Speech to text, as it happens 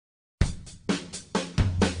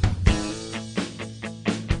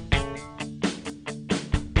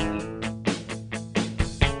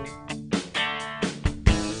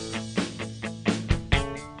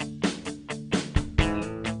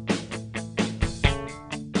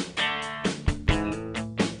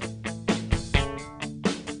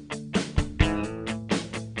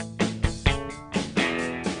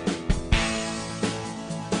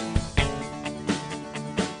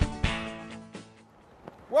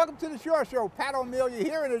Welcome to the Shore Show. Pat O'Melia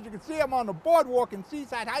here, and as you can see, I'm on the boardwalk in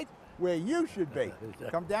Seaside Heights, where you should be.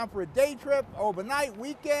 Come down for a day trip, overnight,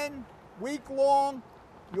 weekend, week-long.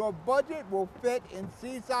 Your budget will fit in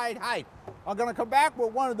Seaside Heights. I'm going to come back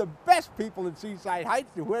with one of the best people in Seaside Heights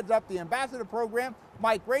who heads up the ambassador program,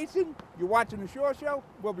 Mike Graichen. You're watching the Shore Show.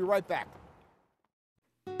 We'll be right back.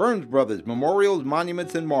 Burns Brothers Memorials,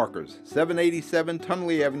 Monuments, and Markers, 787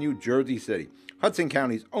 Tunley Avenue, Jersey City. Hudson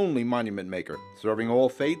County's only monument maker, serving all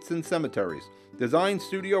faiths and cemeteries. Design,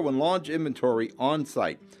 studio, and large inventory on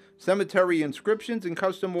site. Cemetery inscriptions and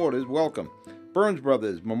custom orders welcome. Burns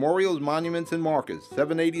Brothers Memorials, Monuments, and Markers,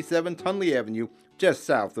 787 Tunley Avenue, just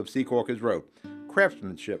south of Secaucus Road.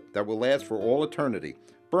 Craftsmanship that will last for all eternity.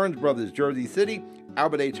 Burns Brothers, Jersey City,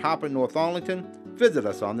 Albert H. Hopper, North Arlington. Visit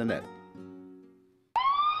us on the net.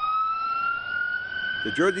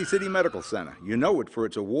 The Jersey City Medical Center, you know it for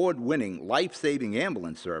its award-winning, life-saving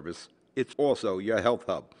ambulance service. It's also your health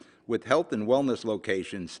hub, with health and wellness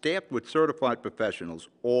locations staffed with certified professionals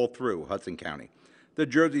all through Hudson County. The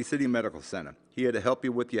Jersey City Medical Center, here to help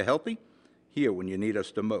you with your healthy, here when you need us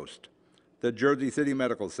the most. The Jersey City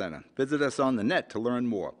Medical Center. Visit us on the net to learn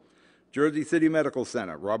more. Jersey City Medical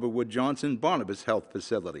Center, Robert Wood Johnson, Barnabas Health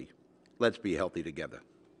Facility. Let's be healthy together.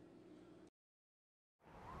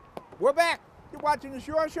 We're back. You're watching the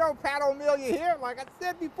Shore Show. Pat O'Melia here. Like I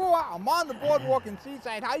said before, I'm on the boardwalk in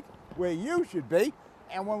Seaside Heights, where you should be.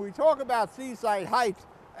 And when we talk about Seaside Heights,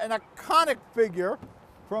 an iconic figure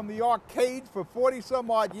from the arcades for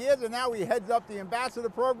 40-some-odd years, and now he heads up the ambassador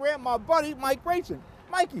program, my buddy, Mike Graichen.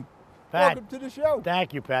 Mikey, Pat, welcome to the show.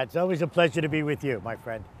 Thank you, Pat. It's always a pleasure to be with you, my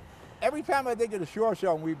friend. Every time I think of the Shore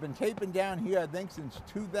Show, and we've been taping down here, I think, since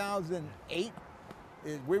 2008,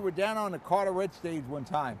 we were down on the Carteret stage one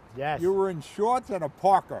time. Yes. You were in shorts and a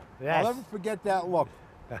parka. Yes. I'll never forget that look.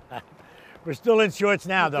 We're still in shorts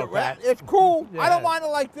now, though, Pat. It's cool. Yeah. I don't mind it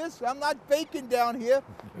like this. I'm not baking down here.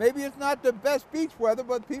 Maybe it's not the best beach weather,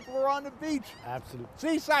 but people are on the beach. Absolutely.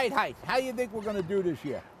 Seaside Heights, how do you think we're going to do this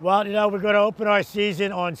year? Well, you know, we're going to open our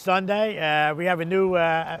season on Sunday. We have a new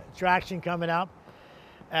attraction coming up.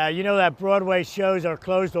 You know that Broadway shows are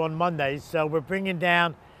closed on Mondays, so we're bringing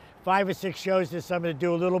down 5 or 6 shows this summer to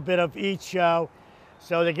do a little bit of each show,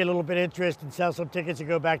 so they get a little bit of interest and sell some tickets and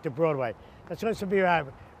go back to Broadway. That's what's going to be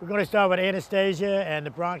around. We're going to start with Anastasia and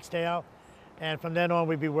the Bronx Tale, and from then on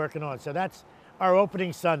we'll be working on. So that's our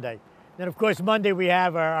opening Sunday. Then of course Monday we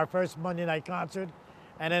have our first Monday night concert,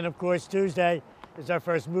 and then of course Tuesday is our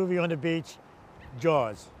first movie on the beach,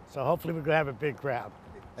 Jaws. So hopefully we're going to have a big crowd.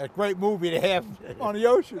 A great movie to have on the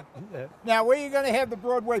ocean. Now, where are you going to have the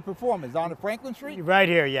Broadway performance? On the Franklin Street? Right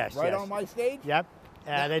here, yes. Right yes. on my stage? Yep.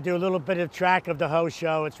 They do a little bit of track of the whole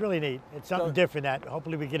show. It's really neat. It's something different that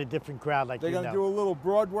hopefully we get a different crowd like you know. They're going to do a little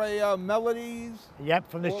Broadway melodies? Yep,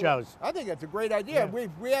 from the shows. I think that's a great idea. Yeah.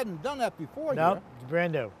 We hadn't done that before. No, here. it's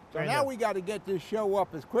brand new. So now we got to get this show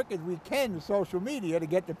up as quick as we can to social media to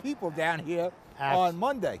get the people down here on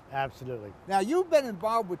Monday. Absolutely. Now, you've been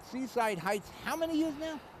involved with Seaside Heights how many years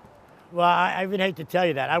now? Well, I even hate to tell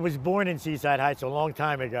you that. I was born in Seaside Heights a long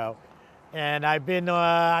time ago. And I've been,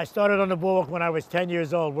 I started on the boardwalk when I was 10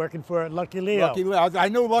 years old, working for Lucky Leo. Lucky Leo. I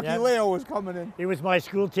knew Lucky Leo was coming in. He was my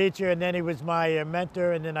school teacher, and then he was my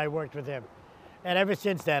mentor, and then I worked with him. And ever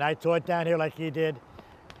since then, I taught down here like he did,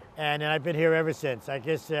 and I've been here ever since. I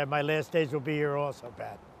guess my last days will be here also,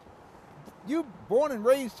 Pat. You born and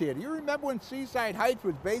raised here. Do you remember when Seaside Heights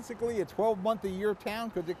was basically a 12-month-a-year town?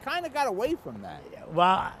 Because it kind of got away from that.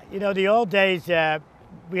 Well, you know, the old days,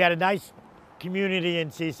 we had a nice community in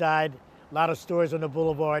Seaside, a lot of stores on the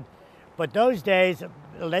boulevard. But those days,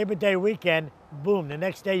 Labor Day weekend, boom, the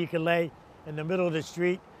next day you could lay in the middle of the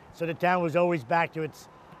street. So the town was always back to its,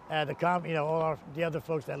 all the other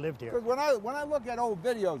folks that lived here. Because when I look at old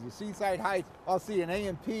videos of Seaside Heights, I'll see an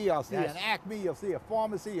A&P, I'll see an Acme, you'll see a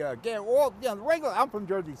pharmacy, regular. I'm from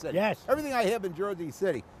Jersey City. Yes. Everything I have in Jersey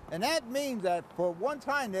City. And that means that for one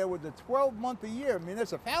time there was a 12-month-a-year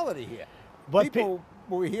municipality here. But people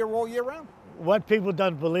were here all year round. What people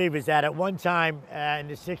don't believe is that at one time in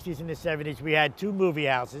the 60s and the 70s, we had 2 movie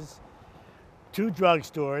houses, 2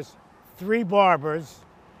 drugstores, 3 barbers,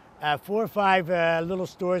 4 or 5 little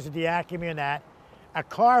stores at the Acme and that, a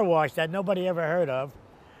car wash that nobody ever heard of.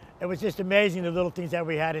 It was just amazing the little things that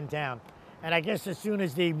we had in town. And I guess as soon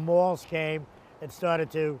as the malls came, it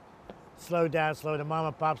started to slow down, the mom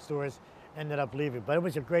and pop stores ended up leaving. But it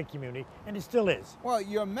was a great community, and it still is. Well,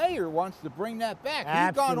 your mayor wants to bring that back.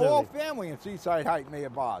 Absolutely. He's gone all family in Seaside Heights, Mayor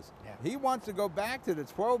Boz. Yeah. He wants to go back to the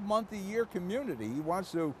 12-month-a-year community. He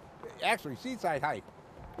wants to, actually, Seaside Heights,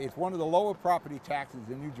 it's one of the lower property taxes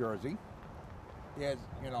in New Jersey. There's,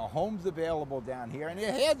 homes available down here, and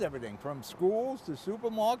it has everything from schools to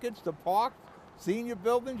supermarkets to parks, senior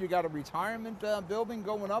buildings. You got a retirement building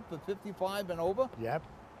going up for 55 and over. Yep.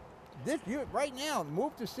 Right now,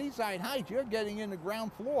 move to Seaside Heights, you're getting in the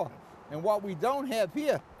ground floor. And what we don't have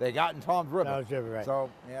here, they got in Tom's River. Tom's River, right. So,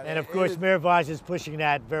 yeah, and of course, Mayor Vaz is pushing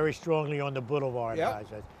that very strongly on the boulevard. Yep.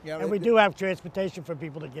 And we do have transportation for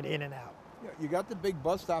people to get in and out. You got the big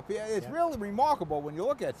bus stop here. It's really remarkable when you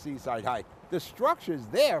look at Seaside Heights. The structure's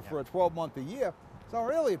there for a 12-month a year. So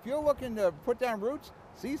really, if you're looking to put down roots,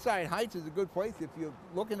 Seaside Heights is a good place. If you're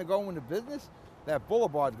looking to go into business, that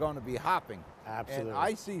boulevard's going to be hopping. Absolutely. And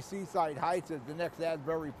I see Seaside Heights as the next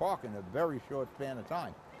Asbury Park in a very short span of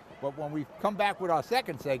time. But when we come back with our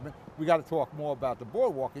second segment, we got to talk more about the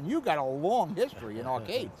Boardwalk. And you got a long history in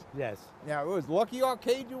arcades. Yes. Now, it was Lucky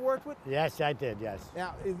Arcade you worked with? Yes, I did, yes.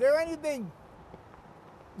 Now, is there anything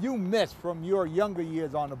you missed from your younger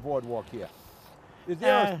years on the Boardwalk here? Is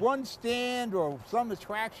there one stand or some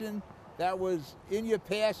attraction that was in your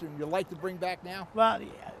past and you'd like to bring back now? Well,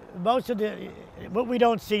 most of what we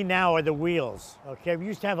don't see now are the wheels, okay? We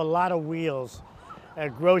used to have a lot of wheels.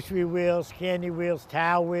 Grocery wheels, candy wheels,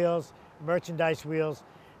 towel wheels, merchandise wheels,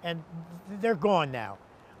 and they're gone now.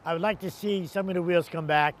 I would like to see some of the wheels come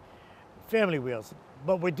back, family wheels.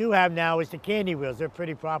 What we do have now is the candy wheels. They're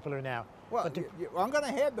pretty popular now. Well, I'm going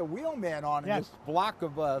to have the wheelman on in this block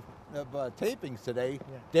of tapings today,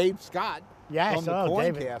 Dave Scott from the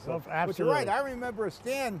Coin Castle. Absolutely. But you're right, I remember a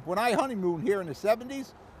stand when I honeymooned here in the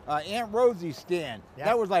 70s. Aunt Rosie's stand. Yep.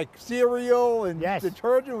 That was like cereal and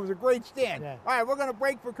detergent. It was a great stand. Yeah. All right, we're going to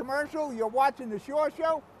break for commercial. You're watching The Shore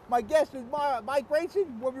Show. My guest is Mike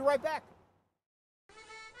Graichen. We'll be right back.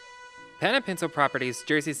 Pan & Pinto Properties,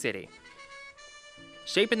 Jersey City.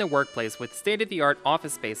 Shaping the workplace with state-of-the-art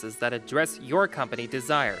office spaces that address your company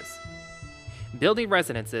desires. Building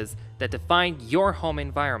residences that define your home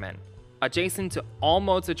environment. Adjacent to all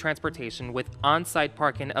modes of transportation with on-site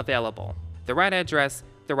parking available. The right address,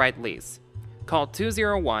 the right lease. Call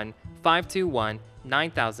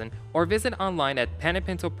 201-521-9000 or visit online at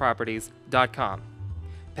panandpintoproperties.com.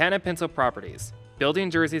 Pan & Pinto Properties, building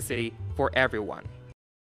Jersey City for everyone.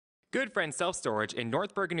 Good Friend Self-Storage in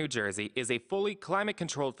North Bergen, New Jersey is a fully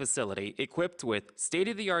climate-controlled facility equipped with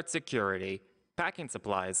state-of-the-art security, packing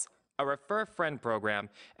supplies, a Refer Friend program,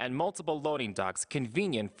 and multiple loading docks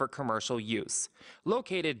convenient for commercial use.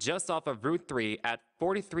 Located just off of Route 3 at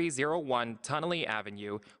 4301 Tunnelly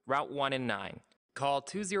Avenue, Route 1 and 9. Call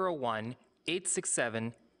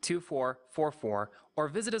 201-867-2444 or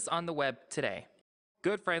visit us on the web today.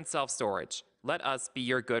 Good Friend Self-Storage. Let us be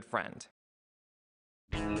your good friend.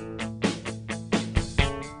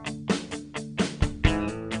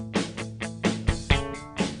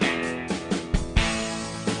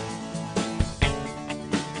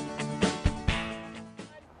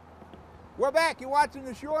 We're back. You're watching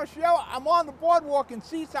The Shore Show. I'm on the Boardwalk in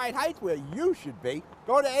Seaside Heights, where you should be.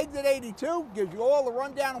 Go to Exit 82, gives you all the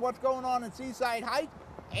rundown of what's going on in Seaside Heights,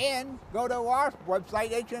 and go to our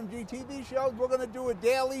website, HMG TV Shows. We're going to do a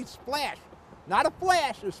daily splash. Not a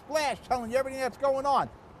flash, a splash, telling you everything that's going on.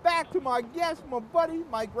 Back to my guest, my buddy,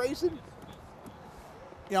 Mike Graichen.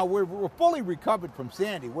 You know, we're fully recovered from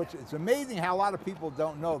Sandy, which it's amazing how a lot of people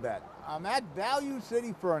don't know that. I'm at Value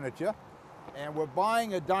City Furniture, and we're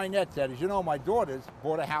buying a dinette set. As you know, my daughters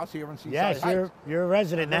bought a house here in Seaside Heights. Yes, you're a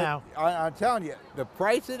resident now. I'm telling you, the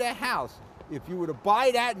price of the house, if you were to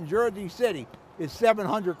buy that in Jersey City, is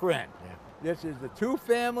 $700 grand. Yeah. This is the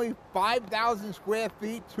two-family, 5,000 square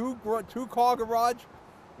feet, two-car garage.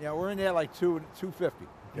 You know, we're in there like $250. Yep.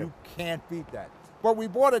 You can't beat that. But we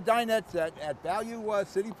bought a dinette set at Value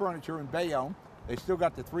City Furniture in Bayonne. They still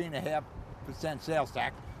got the 3.5% sales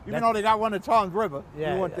tax. Even though they got one at Tom's River, we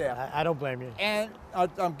went there. I don't blame you. And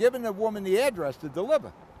I'm giving the woman the address to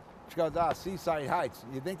deliver. She goes, Seaside Heights.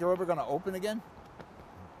 You think they're ever going to open again?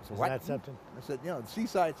 I said, Is what? that something? I said,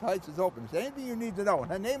 Seaside Heights is open. She said, anything you need to know.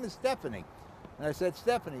 And her name is Stephanie. And I said,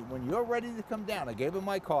 Stephanie, when you're ready to come down, I gave her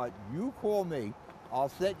my card. You call me. I'll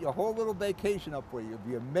set your whole little vacation up for you. You'll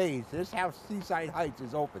be amazed. This house, Seaside Heights,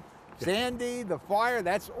 is open. Sandy, the fire,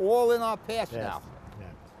 that's all in our past now.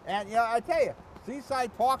 Yeah. And I tell you,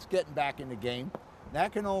 Seaside Park's getting back in the game.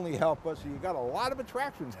 That can only help us. So you got a lot of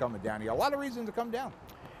attractions coming down here, a lot of reasons to come down.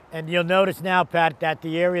 And you'll notice now, Pat, that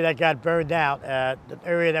the area that got burned out, the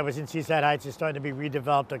area that was in Seaside Heights is starting to be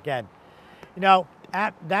redeveloped again. You know,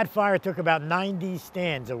 that fire took about 90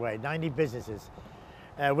 stands away, 90 businesses,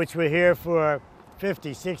 which were here for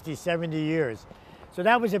 50, 60, 70 years. So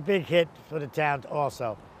that was a big hit for the town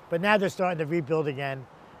also. But now they're starting to rebuild again.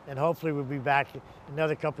 and hopefully we'll be back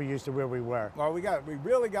another couple of years to where we were. Well, we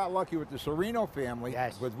really got lucky with the Sereno family.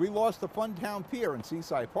 Yes. Because we lost the Funtown Pier in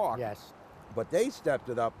Seaside Park. Yes. But they stepped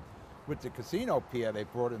it up with the casino pier. They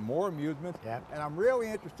brought in more amusements. Yep. And I'm really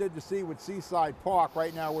interested to see with Seaside Park.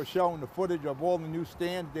 Right now we're showing the footage of all the new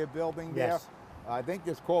stands they're building there. Yes. I think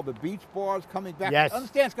it's called the beach bars coming back. Yes. I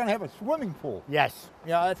understand it's going to have a swimming pool. Yes.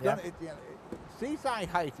 Yeah, it's Yep. going to. Seaside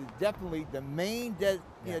Heights is definitely the main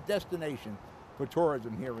destination for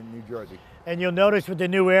tourism here in New Jersey. And you'll notice with the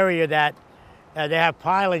new area that they have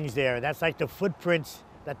pilings there. That's like the footprints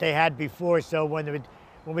that they had before. So when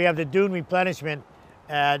we have the dune replenishment,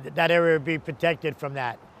 that area will be protected from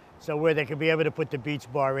that. So where they could be able to put the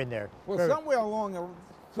beach bar in there. Well,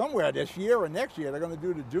 somewhere this year or next year, they're going to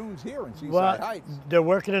do the dunes here in Seaside Heights. They're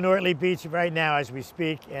working in Ortley Beach right now as we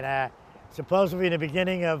speak, and supposedly in the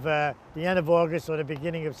beginning of the end of August or the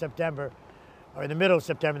beginning of September, or in the middle of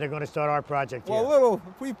September, they're going to start our project here. Well,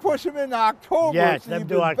 if we push them into October, yes, it's let them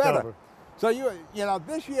even do October. better. So you know,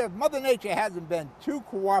 this year Mother Nature hasn't been too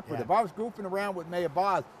cooperative. Yeah. I was goofing around with Mayor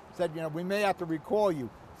Boz, said, you know, we may have to recall you.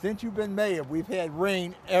 Since you've been mayor, we've had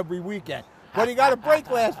rain every weekend. But he got a break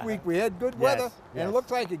last week. We had good weather, and it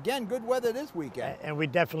looks like, again, good weather this weekend. And we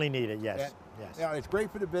definitely need it, yes. And, yes. You know, it's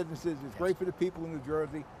great for the businesses. It's great for the people in New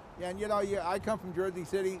Jersey. And, you know, I come from Jersey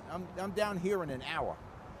City. I'm down here in an hour.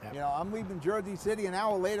 Yep. You know, I'm leaving Jersey City an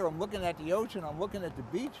hour later. I'm looking at the ocean. I'm looking at the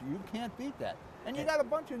beach. You can't beat that. And you got a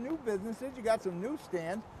bunch of new businesses. You got some new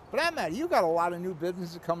stands. For that matter, you got a lot of new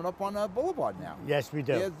businesses coming up on the Boulevard now. Yes, we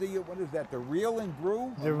do. There's the, what is that, the Reel and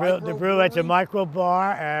Brew? The brew, it's a micro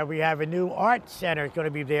bar. We have a new art center going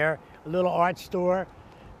to be there, a little art store.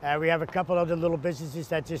 We have a couple other little businesses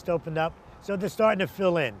that just opened up. So they're starting to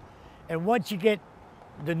fill in. And once you get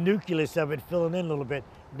the nucleus of it filling in a little bit,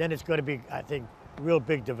 then it's going to be, I think, real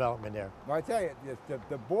big development there. Well, I tell you,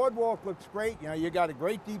 the boardwalk looks great. You know, you got a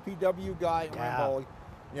great DPW guy, Ramboli.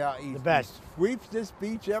 Yeah, he sweeps this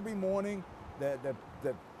beach every morning. The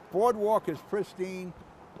boardwalk is pristine.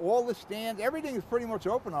 All the stands, everything is pretty much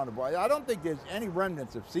open on the board. I don't think there's any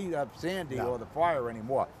remnants of Sandy or the fire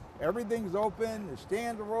anymore. Everything's open. The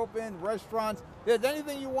stands are open. Restaurants. There's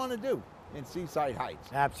anything you want to do in Seaside Heights.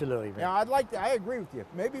 Absolutely, man. Now, I agree with you.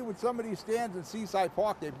 Maybe with some of these stands in Seaside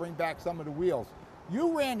Park, they bring back some of the wheels.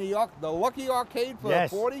 You ran the Lucky Arcade for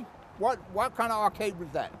 40? What kind of arcade was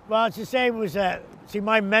that? Well, it's the same. See,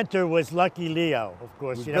 my mentor was Lucky Leo, of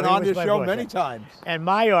course. He's been on this show many times. And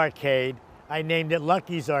my arcade, I named it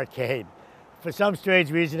Lucky's Arcade. For some strange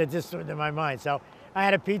reason, it just went in my mind. So I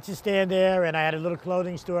had a pizza stand there, and I had a little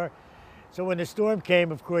clothing store. So when the storm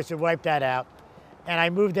came, of course, it wiped that out. And I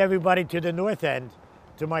moved everybody to the north end,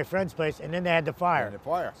 to my friend's place, and then they had the fire.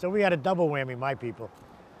 So we had a double whammy, my people.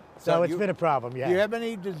 So it's been a problem, yeah. Do you have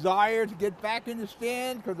any desire to get back in the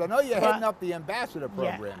stand? Because I know you're heading up the ambassador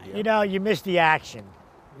program here. You know, you miss the action.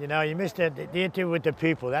 You know, you miss the interview with the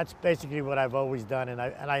people. That's basically what I've always done, and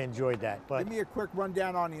I enjoyed that. But give me a quick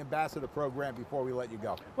rundown on the ambassador program before we let you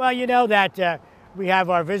go. Well, you know that we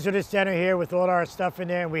have our visitor center here with all our stuff in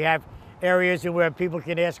there, and we have areas where people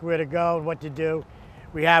can ask where to go and what to do.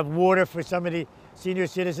 We have water for some of the senior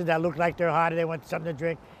citizens that look like they're hot and they want something to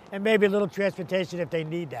drink, and maybe a little transportation if they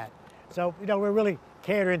need that. So, you know, we're really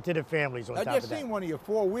catering to the families on top of that. I just seen one of your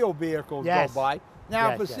four-wheel vehicles go by.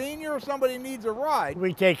 Now, if a senior or somebody needs a ride,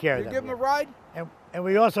 we take care of them. You give them a ride? And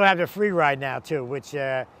we also have the free ride now, too, which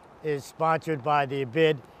is sponsored by the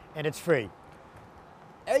BID, and it's free.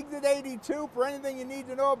 Exit 82 for anything you need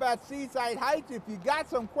to know about Seaside Heights. If you got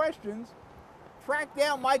some questions, track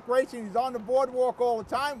down Mike Graichen. He's on the boardwalk all the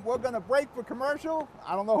time. We're going to break for commercial.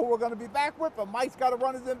 I don't know who we're going to be back with, but Mike's got to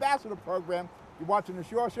run his ambassador program. You're watching The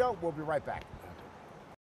Shore Show. We'll be right back.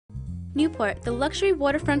 Newport, the luxury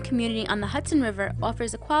waterfront community on the Hudson River,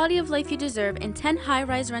 offers the quality of life you deserve in 10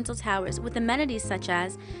 high-rise rental towers with amenities such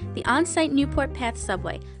as the on-site Newport Path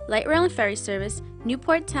subway, light rail and ferry service,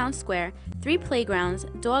 Newport Town Square, 3 playgrounds,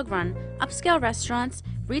 dog run, upscale restaurants,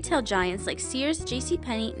 retail giants like Sears,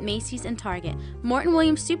 JCPenney, Macy's, and Target. Morton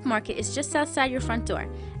Williams Supermarket is just outside your front door.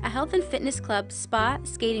 A health and fitness club, spa,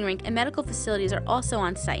 skating rink, and medical facilities are also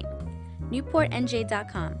on site.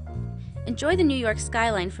 NewportNJ.com. Enjoy the New York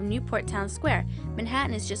skyline from Newport Town Square.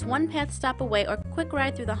 Manhattan is just one path stop away or quick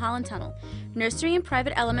ride through the Holland Tunnel. Nursery and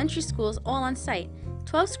private elementary schools all on site.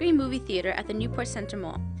 12-screen movie theater at the Newport Center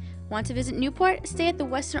Mall. Want to visit Newport? Stay at the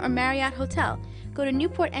Westin or Marriott Hotel. Go to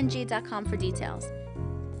NewportNJ.com for details.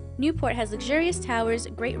 Newport has luxurious towers,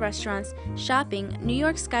 great restaurants, shopping, New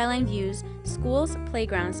York skyline views, schools,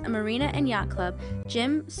 playgrounds, a marina and yacht club,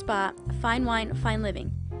 gym, spa, fine wine, fine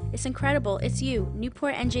living. It's incredible. It's you.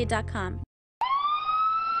 NewportNJ.com.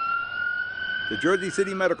 The Jersey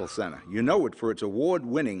City Medical Center. You know it for its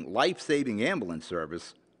award-winning life-saving ambulance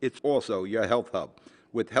service. It's also your health hub,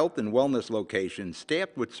 with health and wellness locations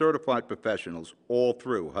staffed with certified professionals all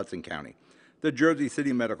through Hudson County. The Jersey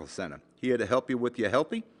City Medical Center, here to help you with your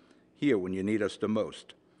healthy, here when you need us the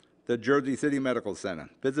most. The Jersey City Medical Center.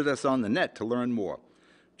 Visit us on the net to learn more.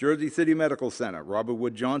 Jersey City Medical Center, Robert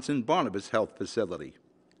Wood Johnson, Barnabas Health Facility.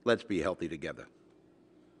 Let's be healthy together.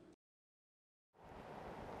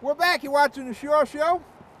 We're back. You're watching the Shore Show.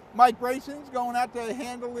 Mike Grayson's going out to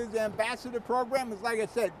handle his ambassador program. It's like I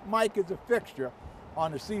said, Mike is a fixture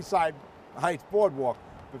on the Seaside Heights Boardwalk.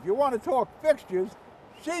 If you want to talk fixtures,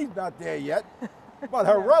 she's not there yet. But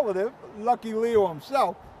her relative, Lucky Leo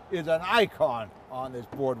himself, is an icon on this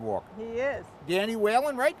boardwalk. He is. Dani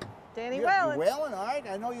Whalen, right? Dani Whalen. Whalen, all right.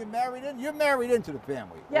 I know you're married in. You're married into the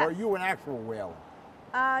family. Yes. Or are you an actual Whalen?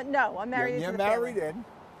 No, I'm married into the family. You're married in.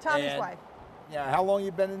 Tommy's wife. Yeah, how long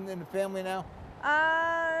you been in the family now?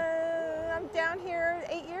 I'm down here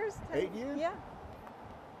 8 years. 8 years? Yeah.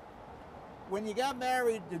 When you got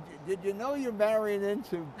married, did you know you're marrying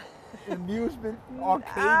into amusement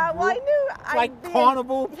arcade? Well, I knew. It's like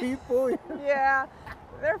carnival people. Yeah,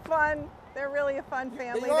 they're fun. They're really a fun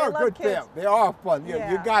family. They are a good family. They are fun. Yeah.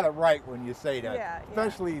 You got it right when you say that. Yeah,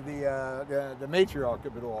 especially the matriarch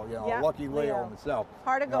of it all. You know, yeah, Lucky Leo himself.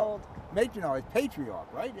 Heart of gold. It's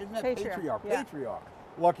patriarch, right? Isn't that patriarch? Yeah. Patriarch.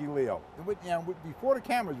 Lucky Leo. Before the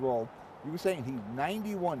cameras rolled, you were saying he's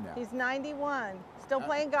 91 now. He's 91. Still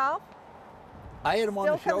playing golf. I had him on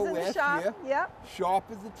the show last year. Yep. Sharp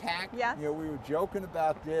as a tack. Yes. We were joking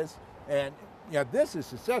about this, and this is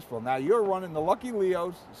successful. Now you're running the Lucky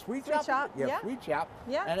Leo's Sweet Shop. Yeah. Sweet Shop.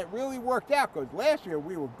 Yeah. And it really worked out because last year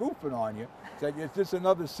we were goofing on you. Said, is this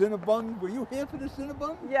another Cinnabon? Were you here for the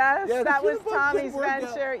Cinnabon? Yes, yeah, that was Cinnabon Tommy's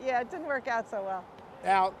venture. Yeah, it didn't work out so well.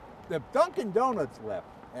 Now the Dunkin' Donuts left,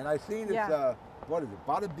 and I seen it's what is it?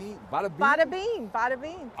 Bada bean. Bada bean. Bada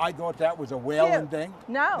bean. I thought that was a Whalen thing.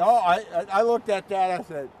 No. No, I looked at that. I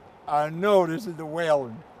said, I know this is the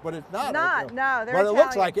Whalen, but it's not. No, they're But it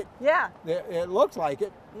looks Italian. like it. Yeah. It looks like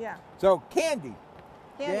it. Yeah. So candy.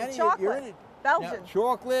 Candy, Dani, chocolate. you're in it. Belgian. Now,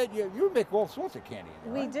 chocolate. You make all sorts of candy.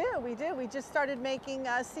 In there, right? We do. We just started making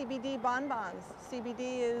CBD bonbons.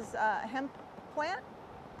 CBD is a hemp plant,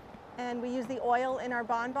 and we use the oil in our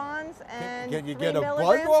bonbons. And can you 3 get a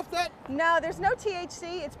milligrams. buzz off that? No, there's no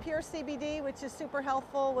THC. It's pure CBD, which is super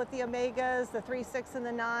helpful with the omegas, the 3, 6, and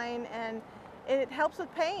the 9, and it helps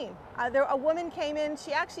with pain. A woman came in.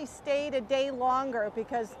 She actually stayed a day longer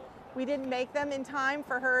because we didn't make them in time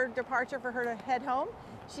for her departure, for her to head home.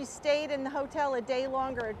 She stayed in the hotel a day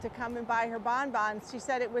longer to come and buy her bonbons. She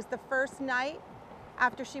said it was the first night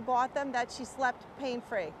after she bought them that she slept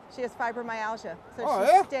pain-free. She has fibromyalgia. So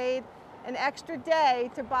she stayed an extra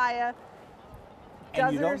day to buy a dozen or so.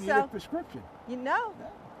 And you don't need a prescription. You know.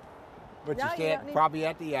 But you stayed probably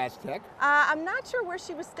at the Aztec. I'm not sure where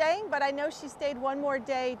she was staying, but I know she stayed one more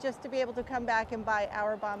day just to be able to come back and buy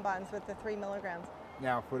our bonbons with the 3 milligrams.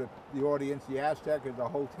 Now, for the audience, the Aztec is a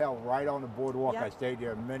hotel right on the boardwalk. Yep. I stayed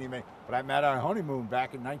there many, but I met on honeymoon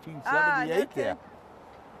back in 1978 there.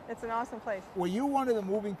 It's an awesome place. Were you one of the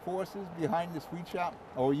moving forces behind the Sweet Shop,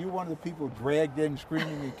 or were you one of the people dragged in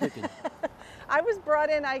screaming and kicking? I was brought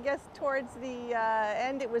in, I guess, towards the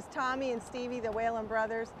end. It was Tommy and Stevie, the Whalen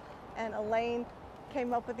brothers, and Elaine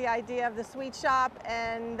came up with the idea of the Sweet Shop,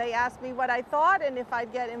 and they asked me what I thought and if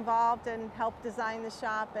I'd get involved and help design the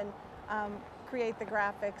shop and create the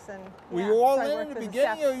graphics. And were you all in the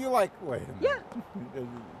beginning, or you like, wait a minute? Yeah.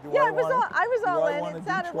 I was all in. It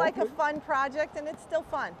sounded like a fun project, and it's still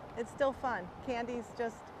fun. It's still fun. Candy's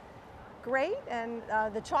just great, and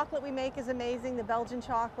the chocolate we make is amazing. The Belgian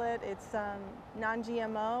chocolate, it's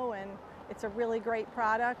non-GMO, and it's a really great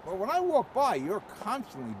product. Well, when I walk by, you're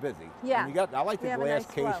constantly busy. Yeah. And I like the glass nice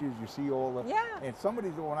cases. flow. You see all the. Yeah. And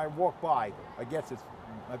when I walk by, I guess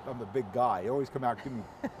I'm a big guy. They always come out and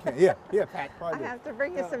give me, here, Pat, try this. I have to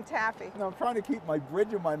bring you some taffy. No, I'm trying to keep my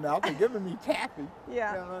bridge in my mouth. They're giving me taffy.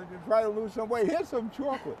 Yeah. I'm trying to lose some weight. Here's some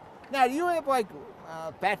chocolate. Now, do you have like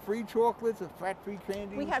fat-free chocolates or fat-free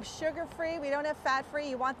candies? We have sugar-free. We don't have fat-free.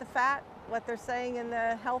 You want the fat. What they're saying in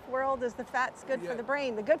the health world is the fat's good for the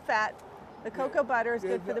brain. The good fat, the cocoa butter is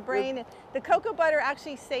good for the brain. The cocoa butter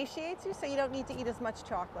actually satiates you, so you don't need to eat as much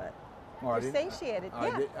chocolate. Oh, You're satiated.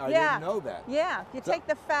 I didn't know that. Yeah. If you take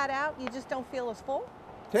the fat out, you just don't feel as full.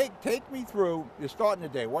 Take me through. You're starting the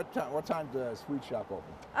day. What time does the Sweet Shop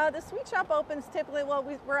open? The Sweet Shop opens typically,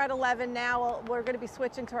 we're at 11 now. We're going to be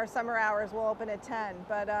switching to our summer hours. We'll open at 10.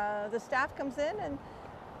 But the staff comes in and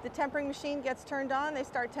the tempering machine gets turned on, they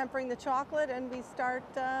start tempering the chocolate, and we start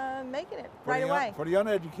making it right away. For the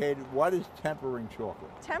uneducated, what is tempering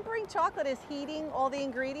chocolate? Tempering chocolate is heating all the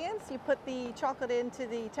ingredients. You put the chocolate into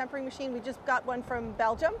the tempering machine. We just got one from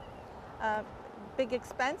Belgium. Big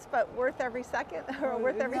expense, but worth every second.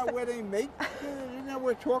 Isn't that where they make? Isn't that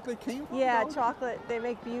where chocolate came from? Yeah, chocolate. They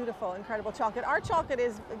make beautiful, incredible chocolate. Our chocolate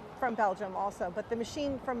is from Belgium also, but the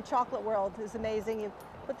machine from Chocolate World is amazing. You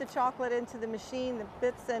put the chocolate into the machine, the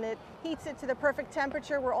bits, and it heats it to the perfect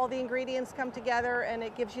temperature where all the ingredients come together, and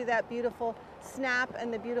it gives you that beautiful snap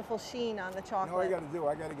and the beautiful sheen on the chocolate. You know what I got to do?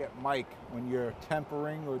 I got to get Mike when you're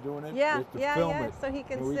tempering or doing it. Yeah, just to film it, so he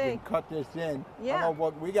can so see. We can cut this in. Yeah.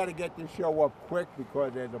 We got to get this show up quick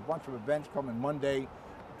because there's a bunch of events coming Monday.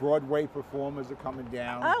 Broadway performers are coming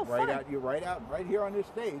down. Oh, right fun. right here on this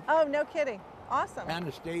stage. Oh, no kidding. Awesome.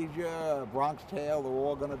 Anastasia, Bronx Tale, they're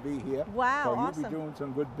all going to be here. Wow, so awesome. You'll be doing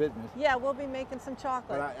some good business. Yeah, we'll be making some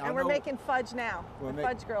chocolate. And we're making fudge now. The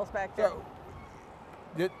fudge girls back there.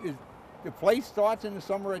 So, the place starts in the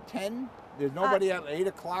summer at 10. There's nobody at 8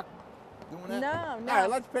 o'clock doing that? No. All right,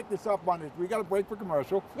 let's pick this up on this. We got a break for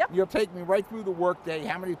commercial. Yep. You'll take me right through the workday,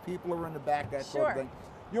 how many people are in the back, that Sure. sort of thing.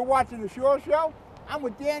 You're watching The Shore Show. I'm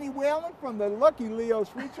with Dani Whalen from the Lucky Leo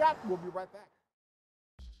Sweet Shop. We'll be right back.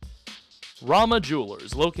 Rama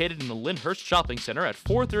Jewelers, located in the Lyndhurst Shopping Center at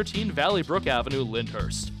 413 Valley Brook Avenue,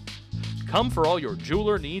 Lyndhurst. Come for all your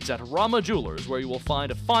jeweler needs at Rama Jewelers, where you will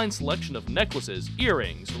find a fine selection of necklaces,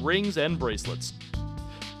 earrings, rings, and bracelets.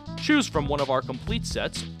 Choose from one of our complete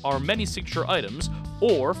sets, our many signature items,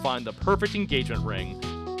 or find the perfect engagement ring.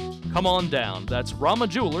 Come on down. That's Rama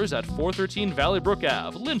Jewelers at 413 Valley Brook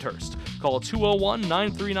Ave, Lyndhurst. Call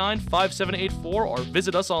 201-939-5784 or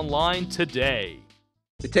visit us online today.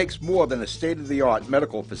 It takes more than a state-of-the-art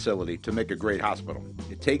medical facility to make a great hospital.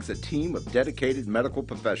 It takes a team of dedicated medical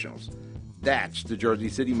professionals. That's the Jersey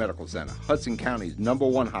City Medical Center, Hudson County's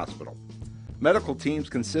 #1 hospital. Medical teams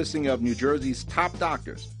consisting of New Jersey's top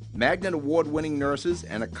doctors, Magnet Award-winning nurses,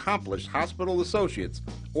 and accomplished hospital associates,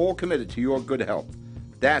 all committed to your good health.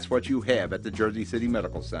 That's what you have at the Jersey City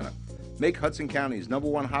Medical Center. Make Hudson County's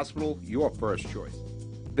 #1 hospital your first choice.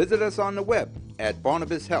 Visit us on the web at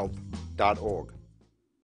barnabashealth.org.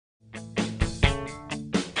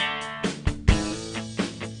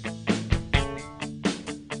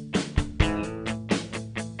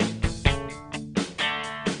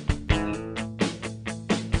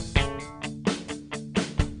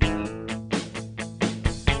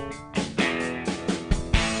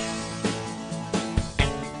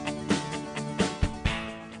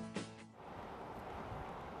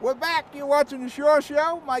 We're back. You're watching The Shore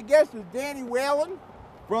Show. My guest is Dani Whalen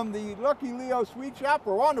from the Lucky Leo Sweet Shop.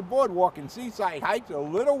 We're on the boardwalk in Seaside Heights. A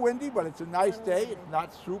little windy, but it's a nice day. It's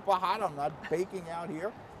not super hot. I'm not baking out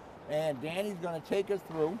here. And Dani's going to take us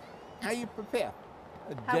through how you prepare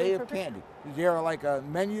a day of candy. Is there like a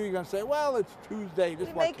menu you're going to say, well, it's Tuesday, this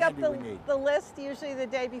is what candy we need? The list usually the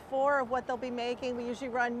day before of what they'll be making. We usually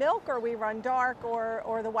run milk, or we run dark,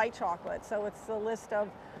 or the white chocolate. So it's the list of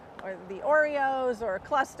or the Oreos or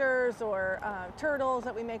clusters or turtles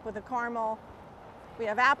that we make with the caramel. We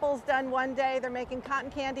have apples done one day. They're making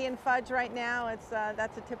cotton candy and fudge right now.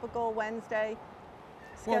 That's a typical Wednesday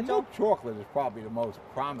schedule. Well, milk chocolate is probably the most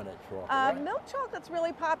prominent chocolate, right? Milk chocolate's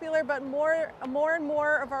really popular, but more and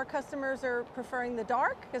more of our customers are preferring the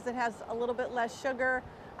dark because it has a little bit less sugar.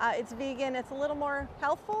 It's vegan. It's a little more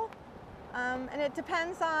healthful, and it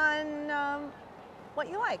depends on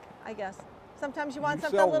what you like, I guess. Sometimes you want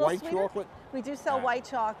something a little sweeter. Chocolate? We do sell white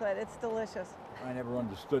chocolate. It's delicious. I never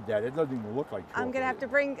understood that. It doesn't even look like chocolate. I'm gonna have to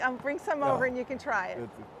bring some over and you can try it.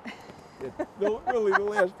 It's really the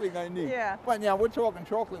last thing I need. Yeah. But now we're talking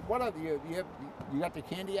chocolate. What other you got the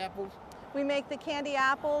candy apples? We make the candy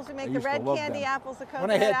apples. We make the red candy apples, the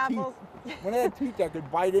coconut apples. When I had teeth, I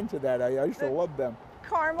could bite into that. I used to love them.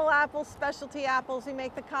 Caramel apples, specialty apples. We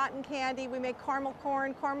make the cotton candy. We make caramel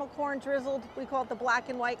corn drizzled. We call it the black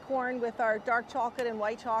and white corn with our dark chocolate and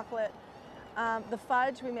white chocolate. The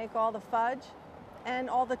fudge, we make all the fudge and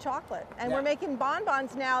all the chocolate. And we're making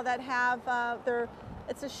bonbons now that have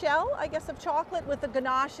it's a shell, I guess, of chocolate with a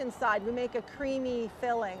ganache inside. We make a creamy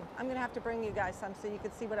filling. I'm gonna have to bring you guys some so you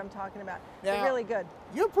can see what I'm talking about. Now, they're really good.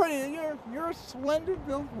 You're a slender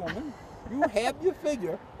built woman. You have your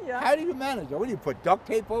figure. Yeah. How do you manage it? What do you put duct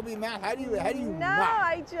tape over your mouth? How do you How do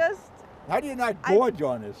you not gorge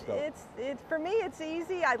on this stuff? For me, it's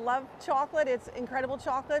easy. I love chocolate. It's incredible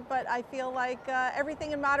chocolate, but I feel like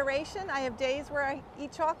everything in moderation. I have days where I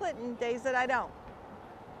eat chocolate and days that I don't.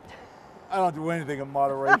 I don't do anything in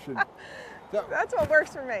moderation. So, that's what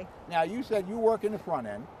works for me. Now, you said you work in the front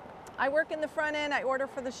end. I work in the front end. I order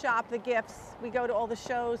for the shop the gifts. We go to all the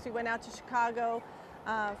shows. We went out to Chicago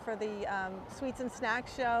for the Sweets and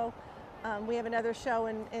Snacks show. We have another show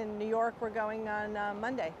in New York. We're going on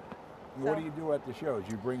Monday. What do you do at the shows?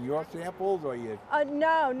 You bring your samples, or you?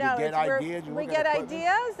 No. You get ideas. We get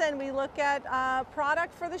ideas, and we look at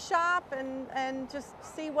product for the shop, and just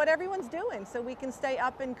see what everyone's doing, so we can stay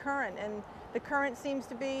up and current. And the current seems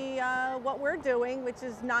to be what we're doing, which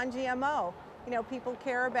is non-GMO. You know, people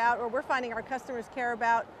care about, or we're finding our customers care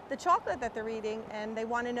about the chocolate that they're eating, and they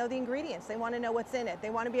want to know the ingredients. They want to know what's in it.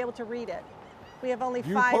 They want to be able to read it. We have only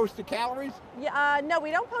 5. You post the calories? Yeah, no,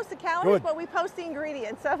 we don't post the calories, Good. but we post the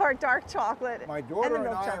ingredients of our dark chocolate. My daughter and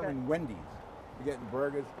and I chocolate. are in Wendy's. We're getting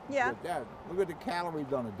burgers. Yeah. With Dad, look at the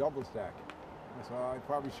calories on a double stack. I said, I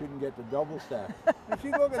probably shouldn't get the double stack. And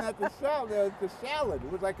she's looking at the salad. The salad.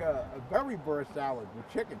 It was like a berry burst salad with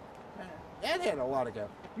chicken. That had a lot of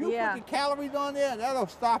calories. You put the calories on there, that'll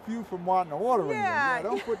stop you from wanting to order anything. Yeah,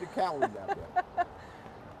 don't put the calories out there.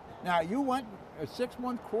 Now, you went a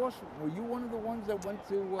 6-month course. Were you one of the ones that went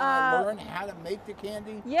to learn how to make the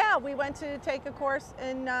candy? Yeah, we went to take a course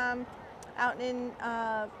in out in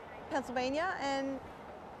Pennsylvania, and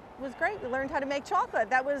it was great. We learned how to make chocolate.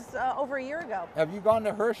 That was over a year ago. Have you gone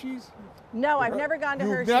to Hershey's? No, I've never gone to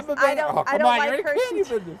Hershey's. Never been? I don't like Hershey's.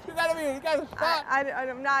 You gotta stop.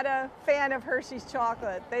 I'm not a fan of Hershey's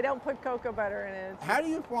chocolate. They don't put cocoa butter in it. How do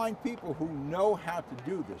you find people who know how to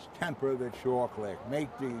do this? Temper the chocolate, make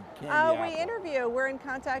the candy apple? We interview. We're in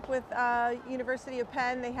contact with University of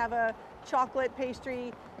Penn. They have a chocolate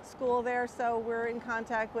pastry school there, so we're in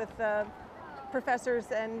contact with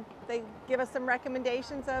professors, and they give us some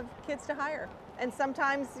recommendations of kids to hire. And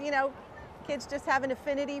sometimes, you know, kids just have an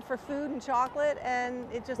affinity for food and chocolate, and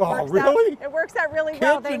it just works out. It works out really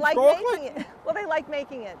well. They like making it. Well, they like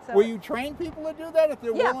making it. So will you train people to do that if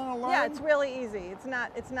they're willing to learn? Yeah, it's really easy. It's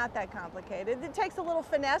not that complicated. It takes a little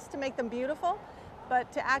finesse to make them beautiful, but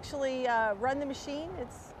to actually run the machine,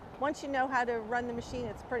 once you know how to run the machine,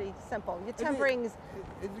 it's pretty simple. Your tempering is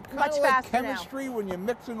much faster like chemistry when you're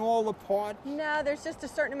mixing all the parts? No, there's just a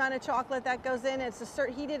certain amount of chocolate that goes in. It's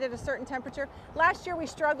heated at a certain temperature. Last year we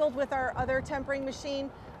struggled with our other tempering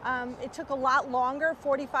machine. It took a lot longer,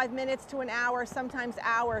 45 minutes to an hour, sometimes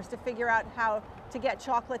hours, to figure out how to get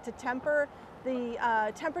chocolate to temper.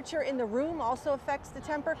 The temperature in the room also affects the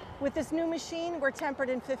temper. With this new machine, we're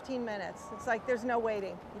tempered in 15 minutes. It's like there's no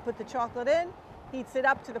waiting. You put the chocolate in, heats it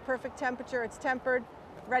up to the perfect temperature, it's tempered,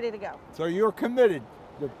 ready to go. So you're committed.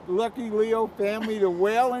 The Lucky Leo family, the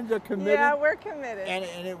Whalens are committed? Yeah, we're committed.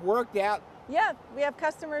 And it worked out? Yeah, we have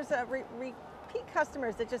customers, repeat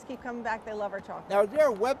customers that just keep coming back. They love our chocolate. Now, is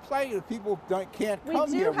there a website if people can't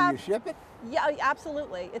come here? Will you ship it? Yeah,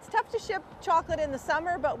 absolutely. It's tough to ship chocolate in the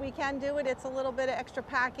summer, but we can do it. It's a little bit of extra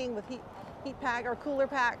packing with heat pack or cooler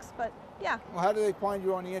packs, but yeah. Well, how do they find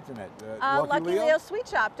you on the internet?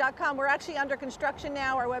 LuckyLeoSweetShop.com. We're actually under construction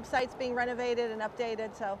now. Our website's being renovated and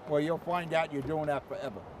updated. So. Well, you'll find out you're doing that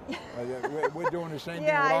forever. We're doing the same thing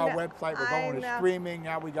with our website. We're going to streaming.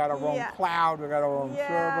 Now we got our own cloud. We got our own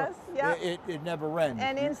server. It never ends.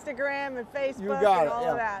 And Instagram and Facebook and all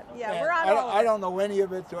of that. Yeah, and we're on all of it. I don't know any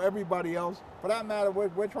of it, so everybody else. For that matter,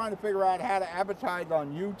 we're trying to figure out how to advertise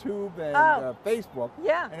on YouTube and Facebook.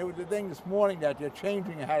 Yeah. And it was the thing this morning that they're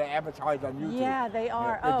changing how to advertise on YouTube. Yeah, they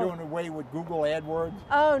are. They're doing away with Google AdWords.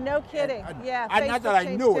 Oh, no kidding. Not that I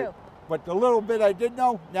knew it, but the little bit I did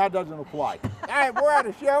know now doesn't apply. All right, we're at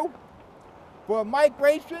a show. For Mike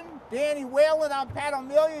Graichen, Dani Whalen, I'm Pat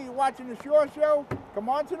O'Melia. You're watching the Shore Show. Come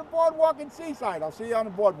on to the Boardwalk in Seaside. I'll see you on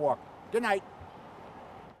the Boardwalk. Good night.